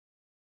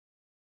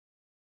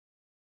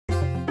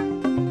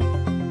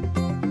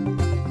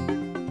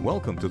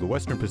Welcome to the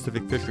Western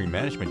Pacific Fishery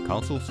Management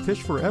Council's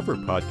Fish Forever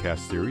podcast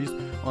series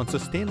on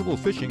sustainable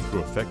fishing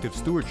through effective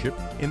stewardship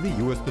in the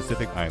U.S.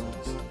 Pacific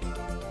Islands.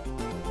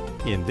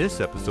 In this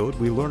episode,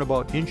 we learn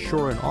about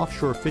inshore and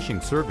offshore fishing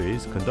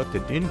surveys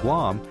conducted in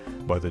Guam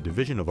by the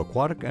Division of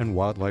Aquatic and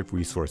Wildlife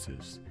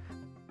Resources.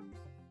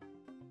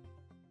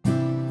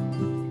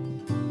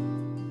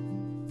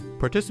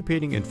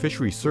 Participating in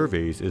fishery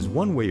surveys is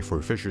one way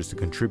for fishers to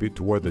contribute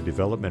toward the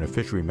development of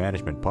fishery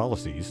management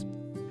policies.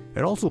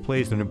 It also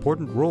plays an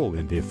important role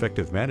in the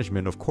effective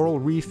management of coral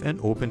reef and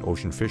open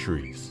ocean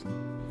fisheries.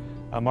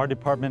 Our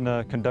department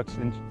conducts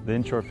the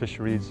inshore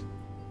fisheries,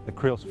 the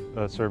Creel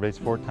surveys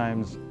 4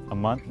 times a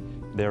month.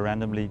 They're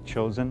randomly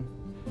chosen.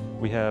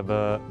 We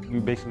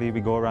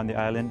go around the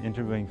island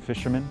interviewing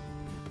fishermen,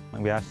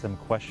 and we ask them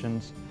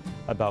questions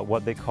about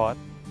what they caught,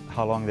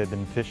 how long they've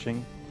been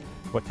fishing,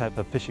 what type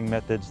of fishing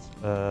methods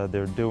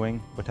they're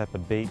doing, what type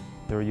of bait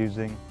they're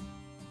using.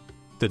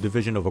 The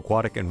Division of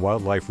Aquatic and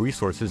Wildlife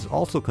Resources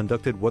also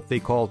conducted what they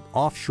called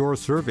offshore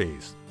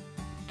surveys.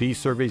 These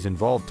surveys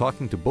involve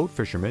talking to boat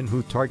fishermen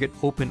who target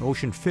open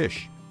ocean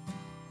fish.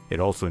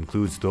 It also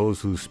includes those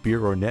who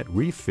spear or net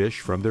reef fish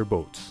from their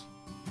boats.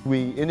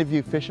 We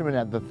interview fishermen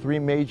at the 3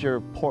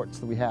 major ports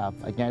that we have,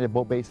 Agana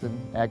Boat Basin,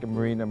 Agate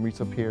Marina,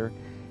 Mariso Pier.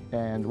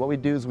 And what we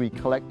do is we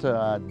collect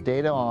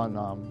data on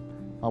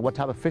what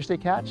type of fish they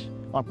catch,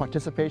 on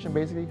participation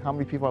basically, how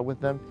many people are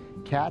with them,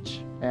 catch,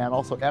 and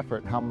also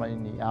effort, how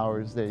many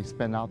hours they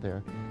spend out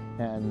there.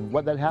 And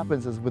what that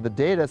happens is with the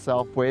data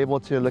itself, we're able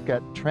to look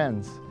at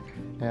trends.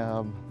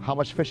 How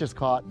much fish is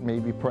caught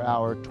maybe per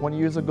hour 20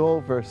 years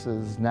ago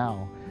versus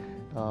now.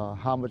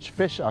 How much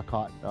fish are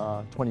caught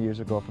 20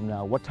 years ago from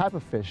now. What type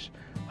of fish,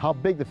 how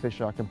big the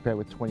fish are compared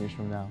with 20 years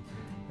from now.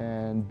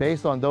 And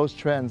based on those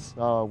trends,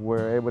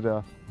 we're able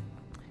to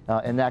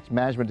enact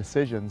management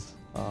decisions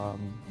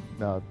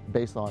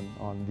based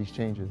on these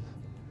changes.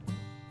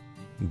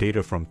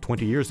 Data from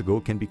 20 years ago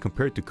can be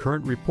compared to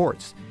current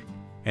reports,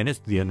 and it's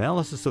the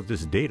analysis of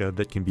this data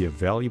that can be a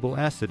valuable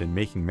asset in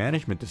making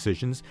management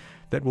decisions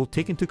that will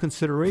take into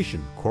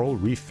consideration coral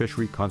reef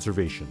fishery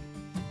conservation.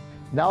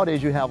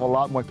 Nowadays you have a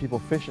lot more people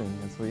fishing,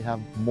 and so you have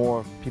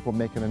more people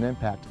making an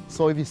impact.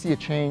 So if you see a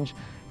change,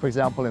 for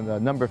example, in the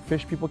number of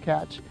fish people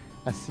catch,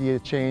 I see a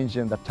change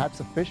in the types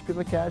of fish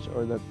people catch,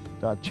 or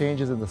the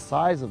changes in the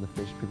size of the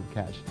fish people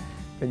catch.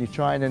 And you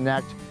try and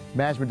enact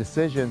management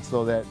decisions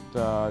so that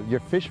your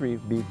fishery,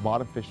 be it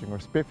bottom fishing or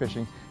spear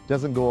fishing,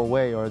 doesn't go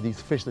away, or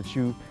these fish that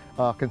you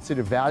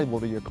consider valuable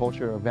to your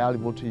culture or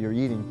valuable to your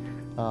eating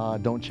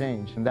don't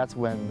change. And that's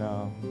when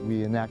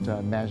we enact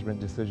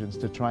management decisions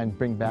to try and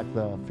bring back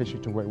the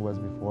fishery to where it was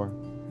before.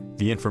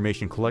 The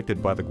information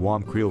collected by the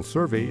Guam Creel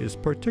survey is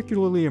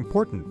particularly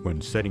important when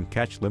setting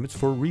catch limits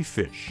for reef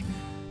fish.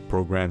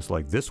 Programs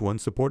like this one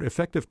support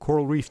effective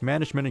coral reef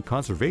management and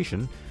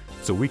conservation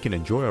so we can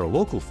enjoy our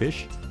local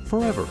fish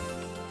forever.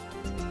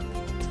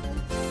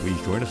 Please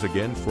join us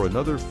again for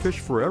another Fish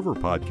Forever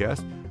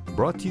podcast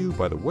brought to you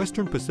by the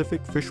Western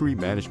Pacific Fishery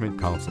Management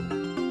Council.